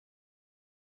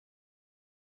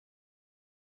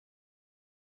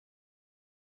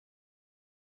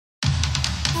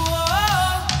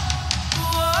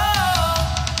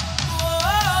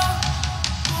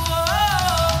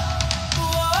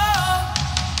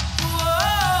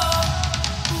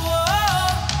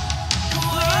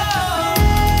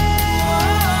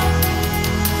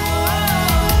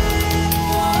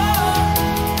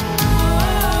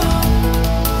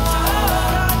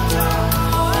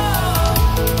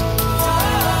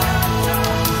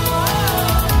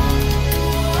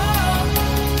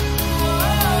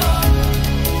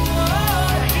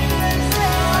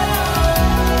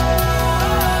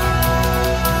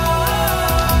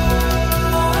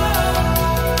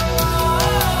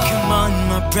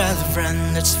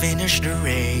Brethren, let's finish the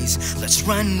race. Let's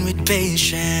run with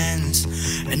patience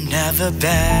and never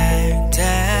back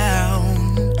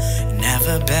down.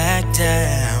 Never back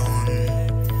down.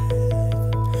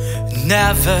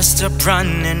 Never stop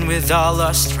running with all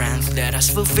our strength. Let us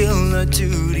fulfill our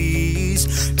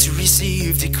duties to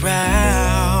receive the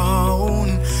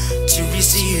crown. To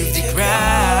receive the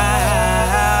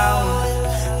crown.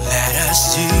 Let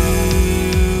us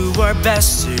do our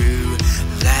best to.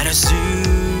 Let us do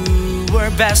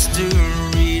our best to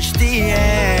reach the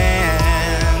end.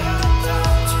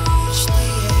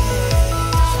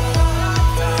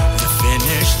 The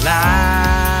finish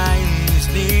line is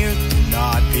near. Do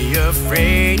not be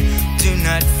afraid. Do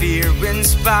not fear. In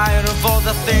spite of all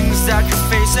the things that you're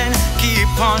facing, keep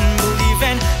on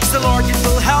believing, 'cause the Lord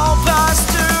will help us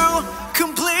to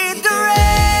complete the race.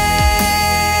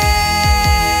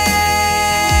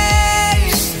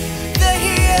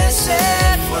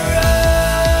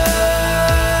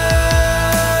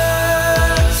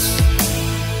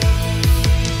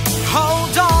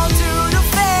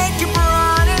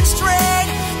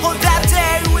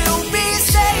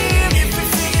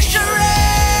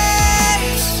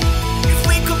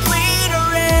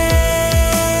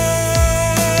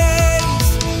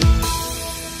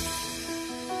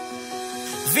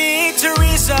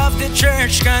 Victories of the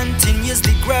church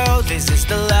continuously grow. This is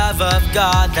the love of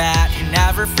God that He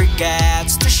never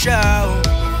forgets to show.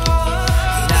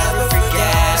 He never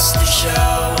forgets to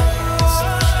show.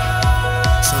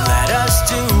 So let us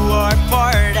do our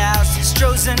part as His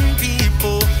chosen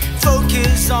people.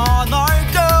 Focus on our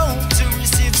goal to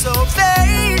receive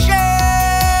salvation.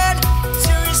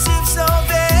 To receive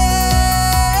salvation.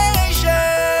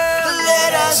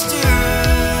 Let us do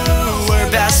our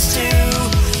best to.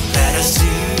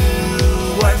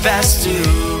 Best to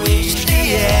reach the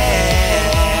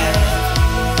end.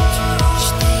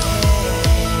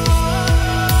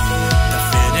 The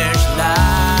finish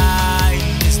line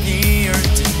is near.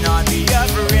 Do not be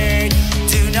afraid.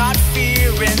 Do not fear.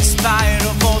 In spite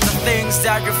of all the things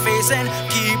that you're facing,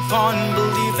 keep on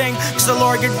believing, 'cause the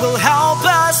Lord will help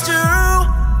us to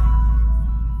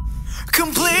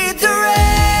complete the race.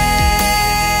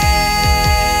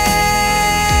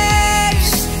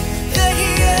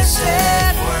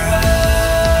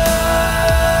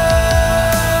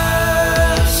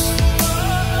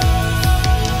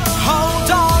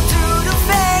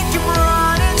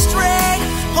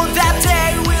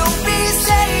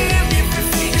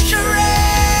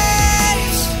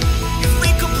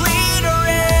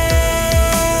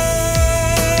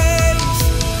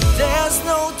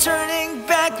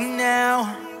 Now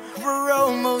we're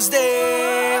almost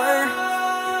there.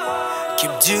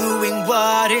 Keep doing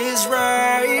what is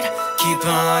right. Keep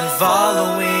on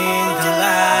following the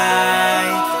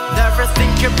light. Never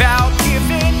think about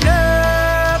giving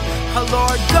up. Our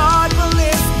Lord God